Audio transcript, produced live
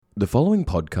The following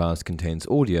podcast contains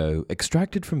audio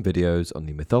extracted from videos on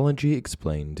the Mythology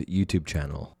Explained YouTube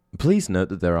channel. Please note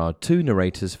that there are two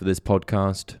narrators for this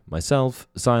podcast, myself,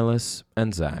 Silas,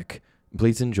 and Zach.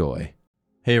 Please enjoy.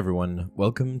 Hey everyone,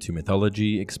 welcome to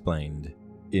Mythology Explained.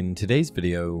 In today's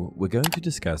video, we're going to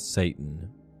discuss Satan,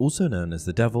 also known as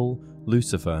the Devil,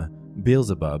 Lucifer,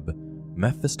 Beelzebub,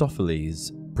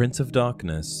 Mephistopheles, Prince of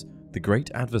Darkness, the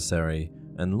Great Adversary,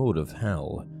 and Lord of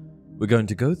Hell. We're going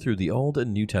to go through the Old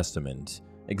and New Testament,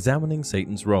 examining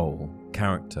Satan's role,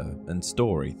 character, and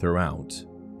story throughout.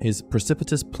 His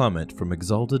precipitous plummet from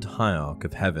exalted hierarch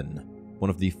of heaven,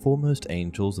 one of the foremost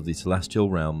angels of the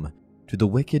celestial realm, to the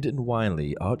wicked and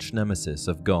wily arch-nemesis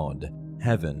of God,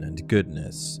 heaven, and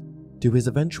goodness, to his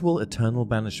eventual eternal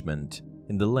banishment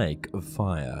in the lake of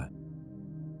fire.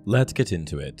 Let's get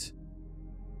into it.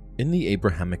 In the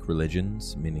Abrahamic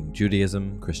religions, meaning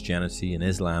Judaism, Christianity, and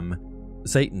Islam,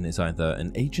 Satan is either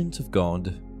an agent of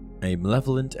God, a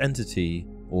malevolent entity,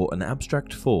 or an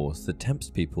abstract force that tempts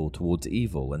people towards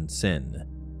evil and sin,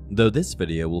 though this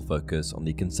video will focus on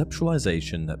the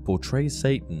conceptualization that portrays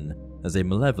Satan as a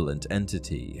malevolent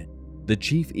entity, the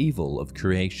chief evil of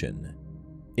creation.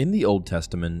 In the Old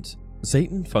Testament,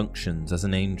 Satan functions as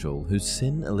an angel whose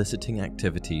sin-eliciting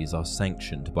activities are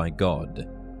sanctioned by God,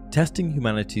 testing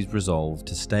humanity's resolve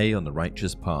to stay on the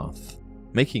righteous path,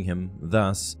 making him,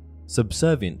 thus,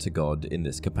 subservient to God in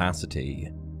this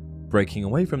capacity. Breaking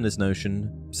away from this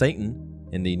notion, Satan,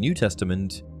 in the New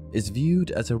Testament, is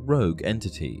viewed as a rogue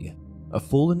entity, a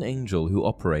fallen angel who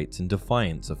operates in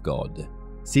defiance of God,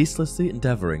 ceaselessly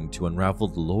endeavoring to unravel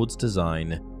the Lord's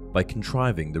design by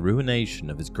contriving the ruination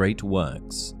of his great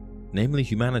works, namely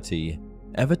humanity,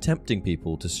 ever tempting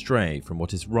people to stray from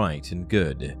what is right and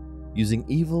good, using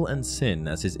evil and sin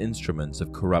as his instruments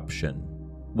of corruption.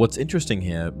 What's interesting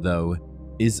here, though,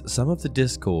 is some of the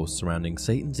discourse surrounding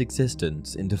Satan's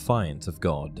existence in defiance of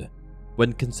God.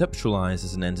 When conceptualized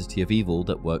as an entity of evil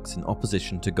that works in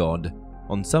opposition to God,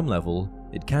 on some level,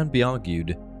 it can be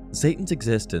argued, Satan's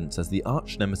existence as the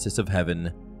arch-nemesis of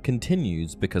heaven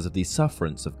continues because of the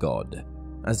sufferance of God,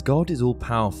 as God is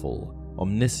all-powerful,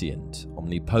 omniscient,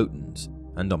 omnipotent,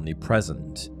 and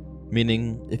omnipresent,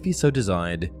 meaning, if he so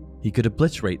desired, he could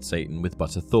obliterate Satan with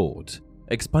but a thought,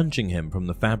 expunging him from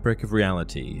the fabric of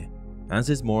reality, as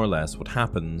is more or less what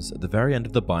happens at the very end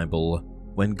of the Bible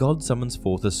when God summons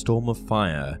forth a storm of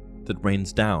fire that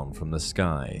rains down from the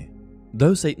sky.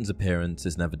 Though Satan's appearance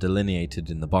is never delineated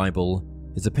in the Bible,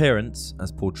 his appearance, as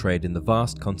portrayed in the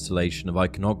vast constellation of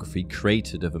iconography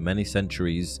created over many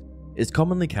centuries, is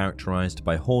commonly characterized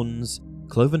by horns,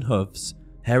 cloven hoofs,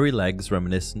 hairy legs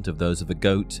reminiscent of those of a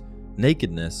goat,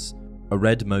 nakedness, a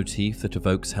red motif that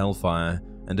evokes hellfire,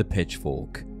 and a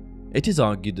pitchfork. It is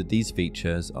argued that these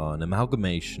features are an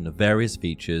amalgamation of various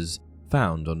features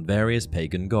found on various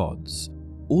pagan gods,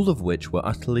 all of which were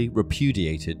utterly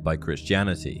repudiated by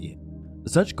Christianity.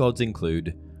 Such gods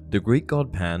include the Greek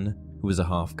god Pan, who was a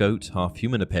half-goat,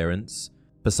 half-human appearance,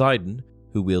 Poseidon,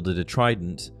 who wielded a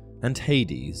trident, and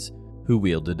Hades, who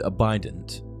wielded a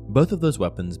bident, both of those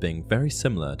weapons being very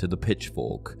similar to the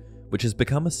pitchfork, which has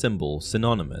become a symbol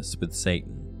synonymous with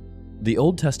Satan. The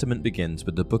Old Testament begins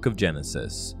with the book of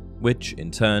Genesis, which, in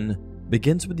turn,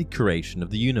 begins with the creation of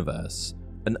the universe,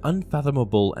 an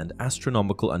unfathomable and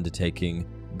astronomical undertaking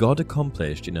God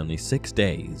accomplished in only 6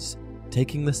 days,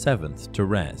 taking the 7th to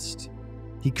rest.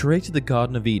 He created the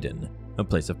Garden of Eden, a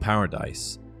place of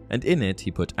paradise, and in it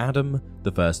he put Adam,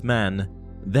 the first man,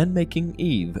 then making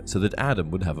Eve so that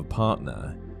Adam would have a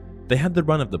partner. They had the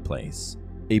run of the place,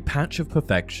 a patch of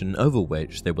perfection over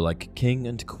which they were like king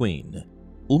and queen,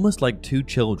 almost like two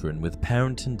children with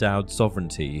parent-endowed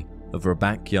sovereignty over a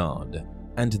backyard,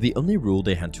 and the only rule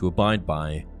they had to abide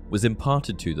by was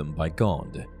imparted to them by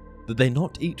God, that they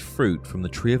not eat fruit from the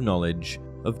tree of knowledge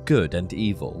of good and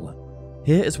evil.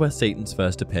 Here is where Satan's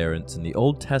first appearance in the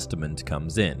Old Testament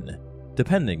comes in,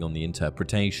 depending on the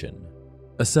interpretation.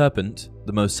 A serpent,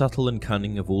 the most subtle and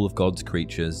cunning of all of God's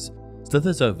creatures,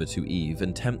 slithers over to Eve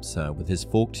and tempts her with his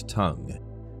forked tongue.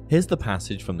 Here's the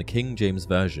passage from the King James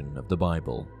Version of the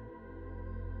Bible.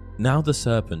 "Now the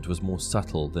serpent was more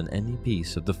subtle than any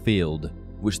beast of the field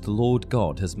which the Lord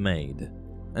God has made.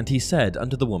 And he said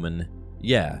unto the woman,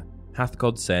 Yea, hath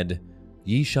God said,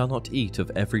 Ye shall not eat of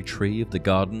every tree of the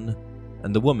garden?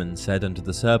 And the woman said unto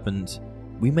the serpent,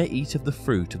 We may eat of the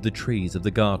fruit of the trees of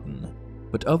the garden,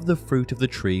 but of the fruit of the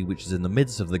tree which is in the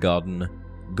midst of the garden,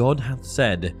 God hath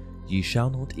said, Ye shall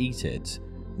not eat it,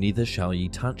 neither shall ye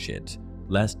touch it,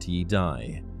 lest ye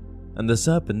die. And the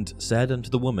serpent said unto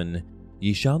the woman,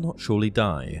 Ye shall not surely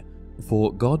die,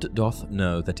 for God doth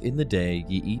know that in the day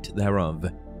ye eat thereof,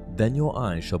 then your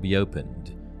eyes shall be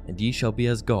opened, and ye shall be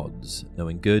as gods,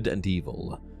 knowing good and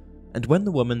evil. And when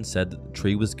the woman said that the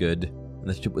tree was good, and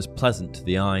that it was pleasant to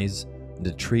the eyes, and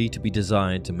a tree to be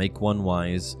desired to make one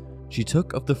wise, she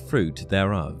took of the fruit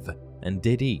thereof, and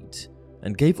did eat,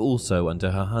 and gave also unto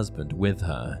her husband with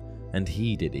her, and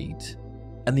he did eat.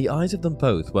 And the eyes of them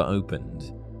both were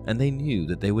opened, and they knew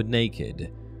that they were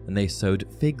naked, and they sewed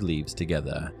fig leaves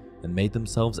together, and made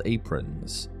themselves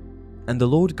aprons. And the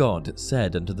Lord God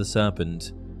said unto the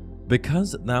serpent,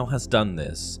 Because thou hast done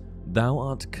this, thou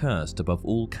art cursed above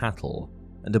all cattle,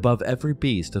 and above every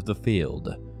beast of the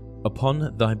field.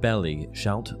 Upon thy belly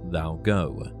shalt thou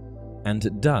go,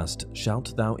 and dust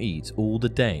shalt thou eat all the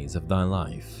days of thy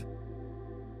life.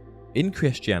 In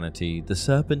Christianity, the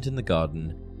serpent in the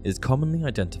garden is commonly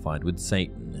identified with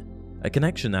Satan, a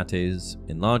connection that is,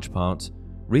 in large part,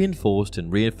 reinforced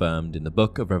and reaffirmed in the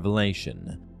book of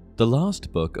Revelation, the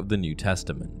last book of the New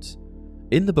Testament.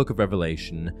 In the book of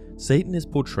Revelation, Satan is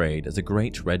portrayed as a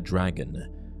great red dragon,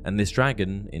 and this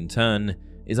dragon, in turn,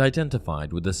 is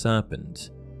identified with the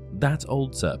serpent, that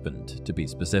old serpent, to be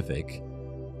specific.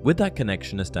 With that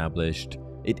connection established,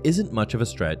 it isn't much of a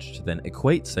stretch to then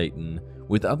equate Satan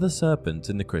with other serpents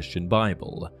in the Christian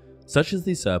Bible, such as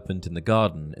the serpent in the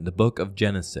garden in the book of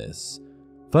Genesis.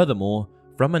 Furthermore,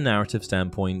 from a narrative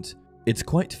standpoint, it's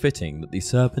quite fitting that the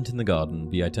serpent in the garden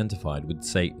be identified with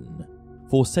Satan,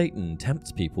 for Satan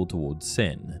tempts people towards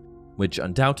sin, which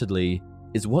undoubtedly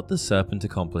is what the serpent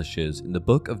accomplishes in the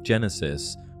book of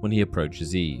Genesis when he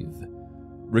approaches Eve.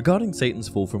 Regarding Satan's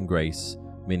fall from grace,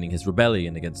 meaning his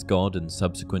rebellion against God and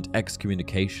subsequent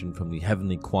excommunication from the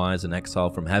heavenly choirs and exile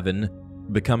from heaven,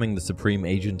 becoming the supreme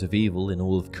agent of evil in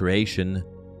all of creation,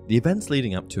 the events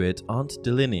leading up to it aren't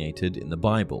delineated in the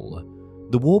Bible.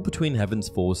 The war between heaven's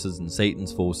forces and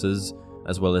Satan's forces,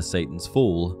 as well as Satan's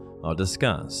fall, are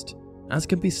discussed, as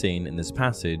can be seen in this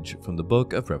passage from the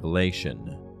book of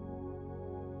Revelation.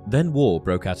 Then war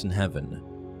broke out in heaven.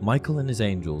 Michael and his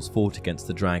angels fought against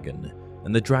the dragon,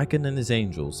 and the dragon and his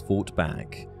angels fought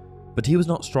back. But he was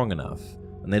not strong enough,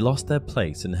 and they lost their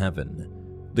place in heaven.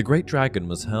 The great dragon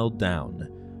was hurled down,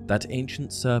 that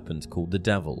ancient serpent called the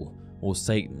devil, or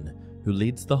Satan, who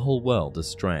leads the whole world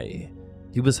astray.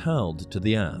 He was hurled to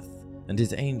the earth, and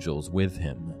his angels with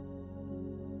him.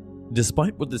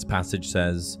 Despite what this passage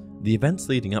says, the events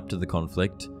leading up to the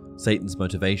conflict, Satan's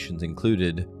motivations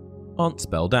included, aren't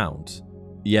spelled out.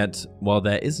 Yet, while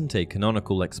there isn't a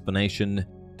canonical explanation,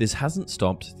 this hasn't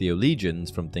stopped theologians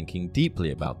from thinking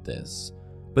deeply about this.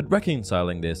 But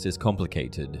reconciling this is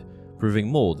complicated, proving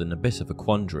more than a bit of a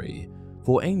quandary,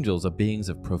 for angels are beings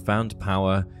of profound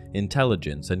power,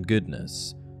 intelligence, and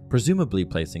goodness, presumably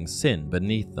placing sin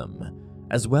beneath them,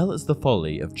 as well as the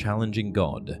folly of challenging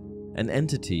God, an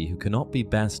entity who cannot be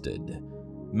bested.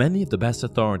 Many of the best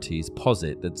authorities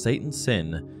posit that Satan's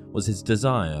sin was his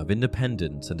desire of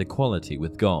independence and equality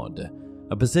with God,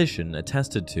 a position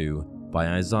attested to by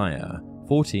Isaiah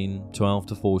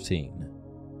 14:12-14.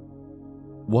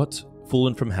 What,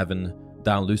 fallen from heaven,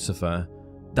 thou Lucifer,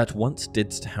 that once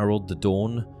didst herald the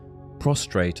dawn,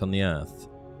 prostrate on the earth,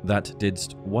 that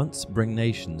didst once bring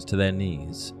nations to their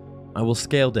knees? I will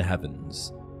scale the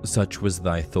heavens. Such was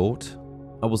thy thought?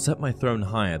 I will set my throne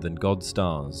higher than God's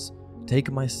stars,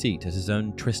 take my seat at his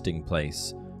own trysting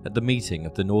place, at the meeting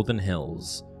of the northern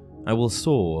hills. I will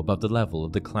soar above the level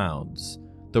of the clouds,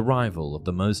 the rival of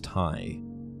the Most High.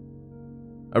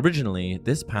 Originally,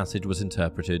 this passage was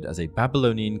interpreted as a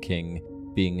Babylonian king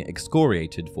being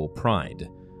excoriated for pride.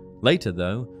 Later,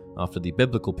 though, after the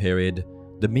biblical period,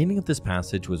 the meaning of this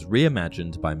passage was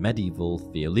reimagined by medieval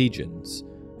theologians,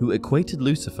 who equated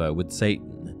Lucifer with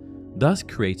Satan, thus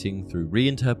creating, through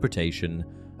reinterpretation,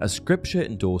 a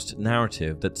scripture-endorsed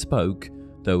narrative that spoke,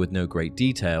 though with no great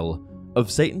detail,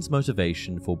 of Satan's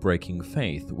motivation for breaking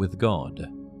faith with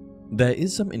God. There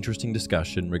is some interesting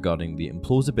discussion regarding the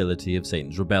implausibility of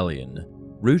Satan's rebellion,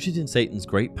 rooted in Satan's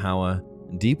great power,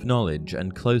 deep knowledge,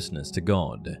 and closeness to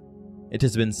God. It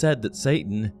has been said that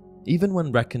Satan, even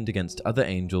when reckoned against other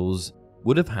angels,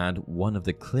 would have had one of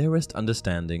the clearest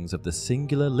understandings of the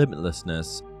singular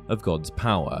limitlessness of God's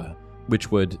power, which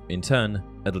would, in turn,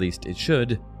 at least it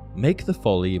should, make the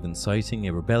folly of inciting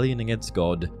a rebellion against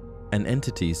God an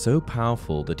entity so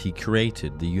powerful that he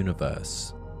created the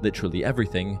universe, literally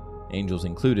everything, angels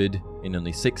included, in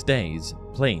only 6 days,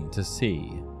 plain to see.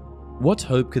 What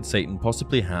hope could Satan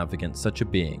possibly have against such a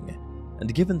being?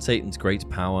 And given Satan's great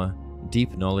power,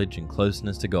 deep knowledge, and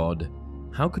closeness to God,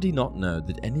 how could he not know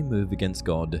that any move against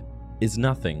God is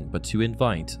nothing but to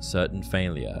invite certain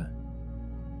failure?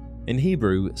 In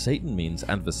Hebrew, Satan means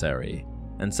adversary,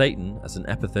 and Satan, as an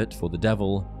epithet for the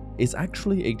devil, is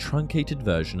actually a truncated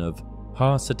version of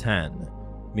Ha-Satan,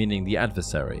 meaning the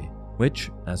adversary, which,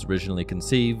 as originally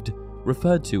conceived,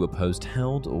 referred to a post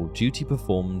held or duty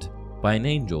performed by an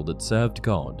angel that served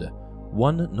God,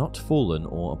 one not fallen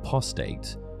or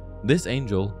apostate. This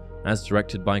angel, as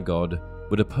directed by God,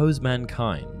 would oppose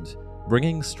mankind,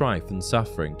 bringing strife and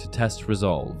suffering to test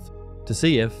resolve, to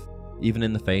see if, even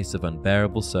in the face of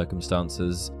unbearable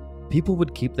circumstances, people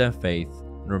would keep their faith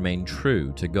and remain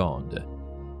true to God.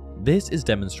 This is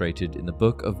demonstrated in the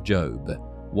book of Job,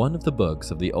 one of the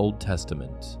books of the Old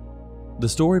Testament. The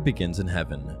story begins in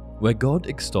heaven, where God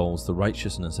extols the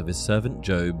righteousness of his servant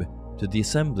Job to the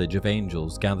assemblage of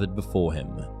angels gathered before him.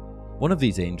 One of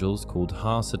these angels, called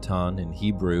Ha-Satan in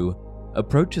Hebrew,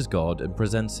 approaches God and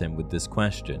presents him with this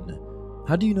question: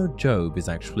 "How do you know Job is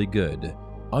actually good?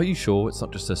 Are you sure it's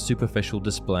not just a superficial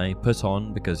display put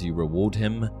on because you reward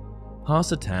him?"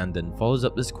 Ha-Satan then follows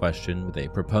up this question with a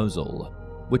proposal,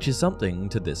 which is something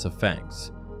to this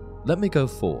effect: "Let me go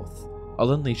forth.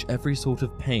 I'll unleash every sort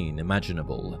of pain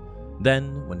imaginable.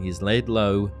 Then, when he is laid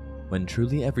low, when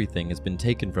truly everything has been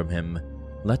taken from him,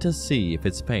 let us see if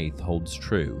his faith holds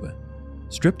true.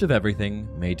 Stripped of everything,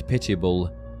 made pitiable,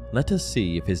 let us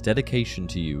see if his dedication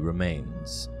to you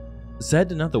remains."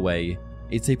 Said another way,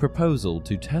 it's a proposal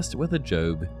to test whether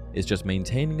Job is just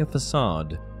maintaining a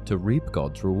facade to reap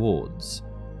God's rewards.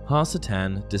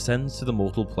 Ha-Satan descends to the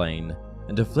mortal plane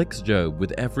and afflicts Job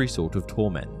with every sort of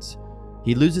torment.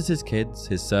 He loses his kids,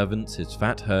 his servants, his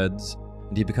fat herds,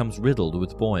 and he becomes riddled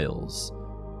with boils.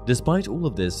 Despite all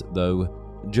of this, though,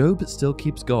 Job still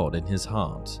keeps God in his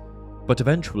heart, but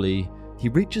eventually he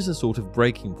reaches a sort of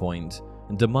breaking point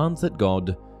and demands that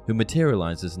God, who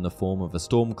materializes in the form of a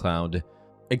storm cloud,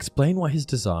 explain why his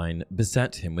design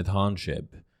beset him with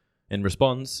hardship. In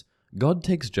response, God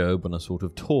takes Job on a sort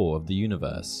of tour of the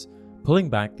universe, pulling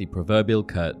back the proverbial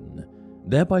curtain,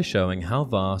 thereby showing how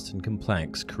vast and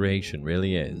complex creation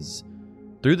really is.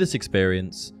 Through this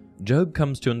experience, Job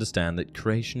comes to understand that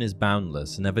creation is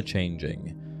boundless and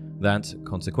ever-changing, that,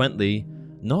 consequently,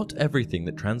 not everything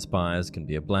that transpires can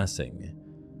be a blessing.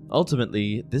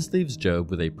 Ultimately, this leaves Job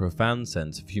with a profound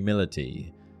sense of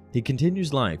humility. He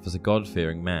continues life as a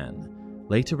God-fearing man,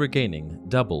 later regaining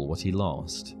double what he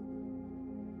lost.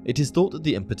 It is thought that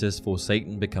the impetus for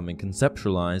Satan becoming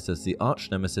conceptualized as the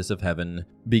arch-nemesis of heaven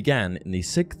began in the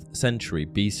 6th century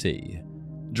BC.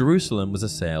 Jerusalem was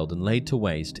assailed and laid to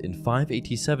waste in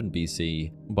 587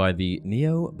 BC by the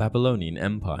Neo-Babylonian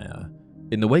Empire.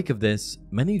 In the wake of this,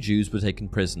 many Jews were taken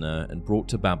prisoner and brought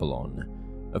to Babylon.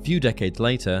 A few decades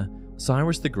later,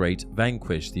 Cyrus the Great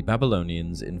vanquished the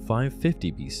Babylonians in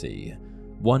 550 BC,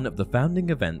 one of the founding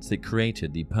events that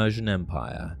created the Persian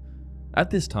Empire.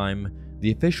 At this time,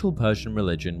 the official Persian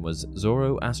religion was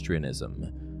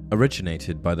Zoroastrianism,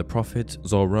 originated by the prophet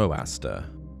Zoroaster.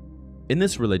 In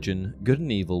this religion, good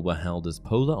and evil were held as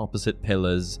polar opposite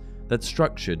pillars that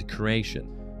structured creation,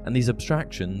 and these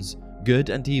abstractions, good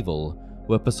and evil,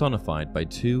 were personified by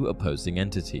two opposing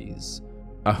entities: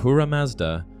 Ahura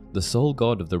Mazda, the sole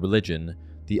god of the religion,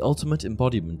 the ultimate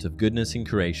embodiment of goodness in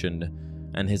creation,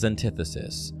 and his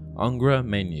antithesis, Angra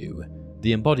Mainyu,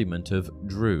 the embodiment of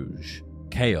Druj,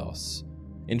 chaos.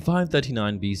 In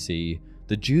 539 BC,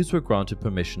 the Jews were granted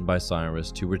permission by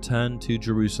Cyrus to return to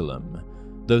Jerusalem,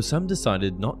 though some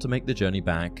decided not to make the journey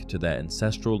back to their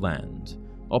ancestral land,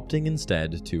 opting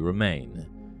instead to remain.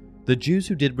 The Jews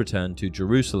who did return to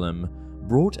Jerusalem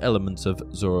brought elements of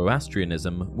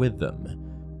Zoroastrianism with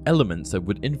them, elements that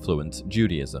would influence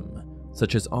Judaism,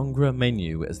 such as Angra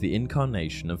Mainyu as the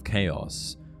incarnation of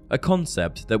chaos, a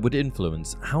concept that would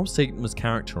influence how Satan was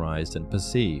characterized and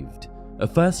perceived, a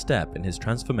first step in his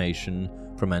transformation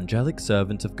from angelic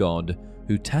servant of God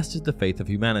who tested the faith of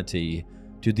humanity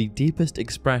to the deepest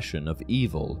expression of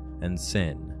evil and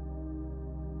sin.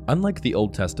 Unlike the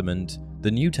Old Testament,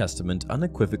 the New Testament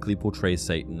unequivocally portrays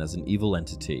Satan as an evil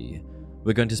entity.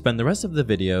 We're going to spend the rest of the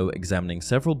video examining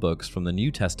several books from the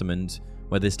New Testament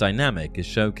where this dynamic is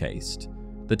showcased.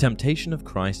 The temptation of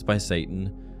Christ by Satan,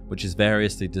 which is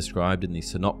variously described in the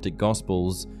Synoptic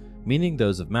Gospels, meaning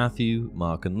those of Matthew,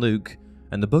 Mark, and Luke,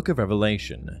 and the book of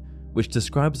Revelation, which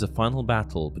describes a final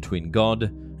battle between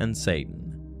God and Satan.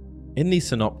 In the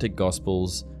Synoptic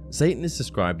Gospels, Satan is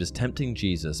described as tempting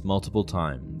Jesus multiple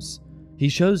times. He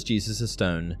shows Jesus a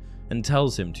stone and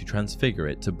tells him to transfigure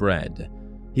it to bread.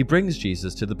 He brings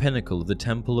Jesus to the pinnacle of the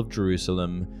Temple of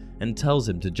Jerusalem and tells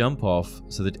him to jump off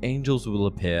so that angels will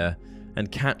appear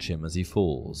and catch him as he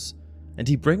falls. And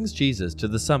he brings Jesus to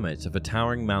the summit of a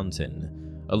towering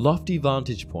mountain, a lofty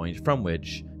vantage point from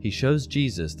which he shows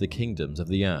Jesus the kingdoms of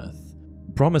the earth,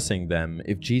 promising them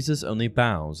if Jesus only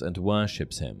bows and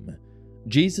worships him.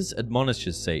 Jesus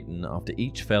admonishes Satan after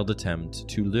each failed attempt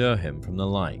to lure him from the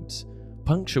light,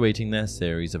 punctuating their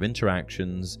series of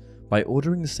interactions by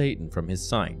ordering Satan from his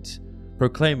sight,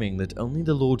 proclaiming that only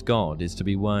the Lord God is to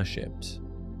be worshipped.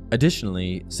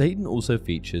 Additionally, Satan also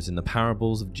features in the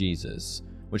parables of Jesus,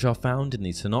 which are found in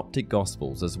the Synoptic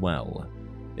Gospels as well.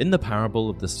 In the parable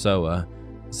of the sower,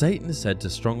 Satan is said to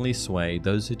strongly sway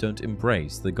those who don't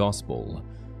embrace the gospel.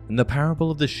 And the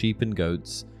parable of the sheep and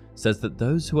goats says that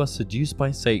those who are seduced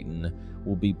by Satan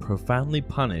will be profoundly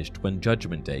punished when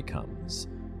Judgment Day comes.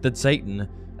 That Satan,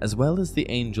 as well as the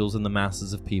angels and the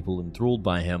masses of people enthralled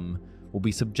by him, will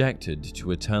be subjected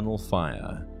to eternal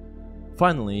fire.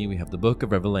 Finally, we have the Book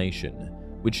of Revelation,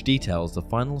 which details the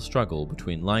final struggle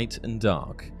between light and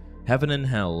dark, heaven and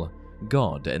hell,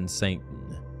 God and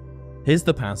Satan. Here's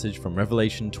the passage from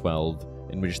Revelation 12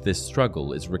 in which this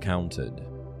struggle is recounted.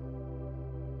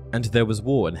 And there was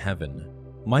war in heaven.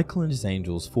 Michael and his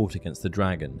angels fought against the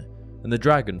dragon, and the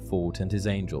dragon fought and his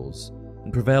angels,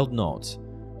 and prevailed not,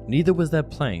 neither was their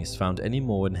place found any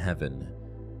more in heaven.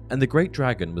 And the great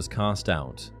dragon was cast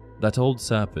out, that old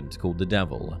serpent called the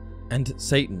devil, and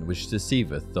Satan which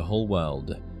deceiveth the whole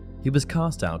world. He was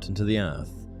cast out into the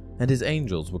earth, and his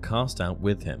angels were cast out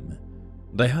with him.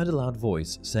 They heard a loud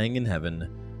voice saying in heaven,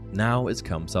 Now is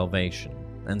come salvation,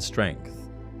 and strength,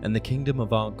 and the kingdom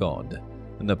of our God,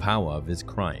 and the power of his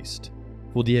Christ.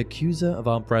 For the accuser of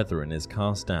our brethren is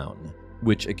cast down,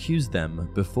 which accused them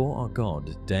before our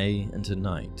God day and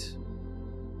night.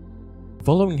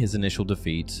 Following his initial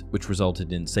defeat, which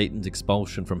resulted in Satan's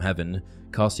expulsion from heaven,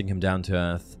 casting him down to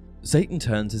earth, Satan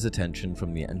turns his attention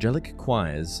from the angelic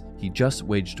choirs he just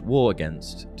waged war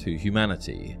against to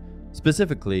humanity,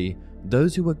 specifically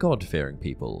those who were God-fearing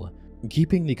people,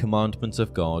 keeping the commandments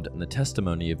of God and the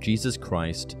testimony of Jesus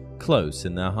Christ close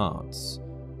in their hearts.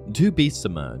 Two beasts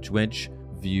emerge which,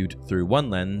 viewed through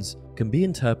one lens, can be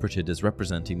interpreted as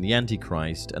representing the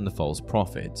Antichrist and the false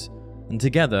prophet, and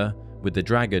together with the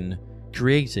dragon,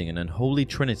 creating an unholy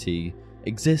trinity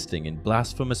existing in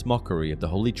blasphemous mockery of the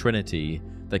Holy Trinity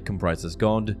that comprises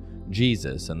God,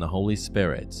 Jesus, and the Holy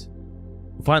Spirit.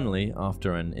 Finally,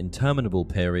 after an interminable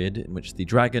period in which the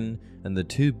dragon and the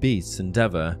two beasts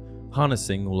endeavor,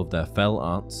 harnessing all of their fell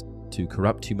arts to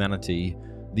corrupt humanity,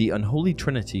 the unholy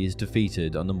trinity is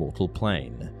defeated on the mortal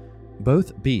plane.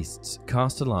 Both beasts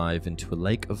cast alive into a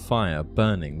lake of fire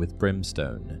burning with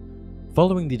brimstone.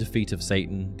 Following the defeat of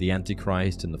Satan, the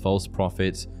Antichrist, and the false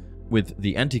prophet, with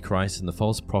the Antichrist and the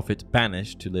false prophet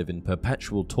banished to live in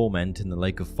perpetual torment in the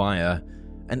lake of fire,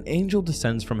 an angel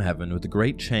descends from heaven with a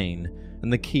great chain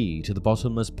and the key to the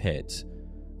bottomless pit.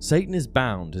 Satan is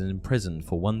bound and imprisoned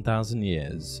for 1,000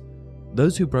 years.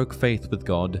 Those who broke faith with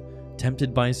God,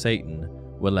 tempted by Satan,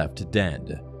 were left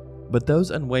dead. But those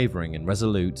unwavering and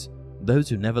resolute, those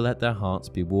who never let their hearts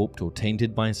be warped or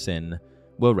tainted by sin,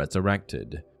 were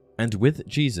resurrected, and with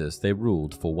Jesus they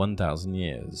ruled for 1,000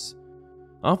 years.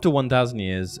 After 1,000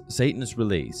 years, Satan is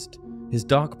released, his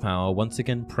dark power once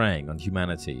again preying on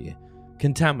humanity,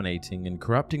 contaminating and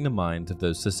corrupting the minds of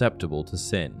those susceptible to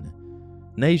sin.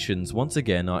 Nations once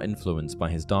again are influenced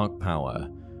by his dark power,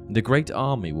 and a great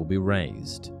army will be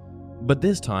raised. But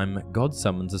this time, God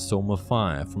summons a storm of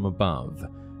fire from above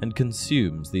and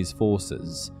consumes these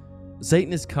forces.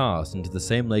 Satan is cast into the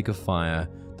same lake of fire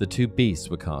the two beasts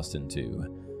were cast into,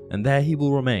 and there he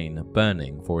will remain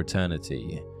burning for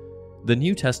eternity. The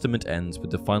New Testament ends with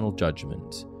the final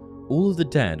judgment. All of the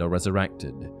dead are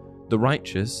resurrected. The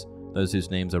righteous, those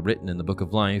whose names are written in the book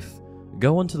of life,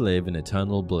 go on to live in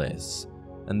eternal bliss,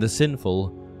 and the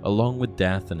sinful, along with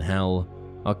death and hell,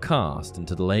 are cast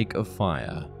into the lake of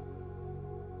fire.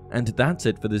 And that's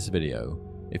it for this video.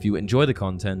 If you enjoy the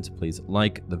content, please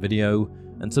like the video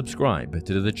and subscribe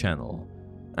to the channel.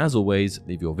 As always,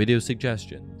 leave your video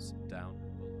suggestions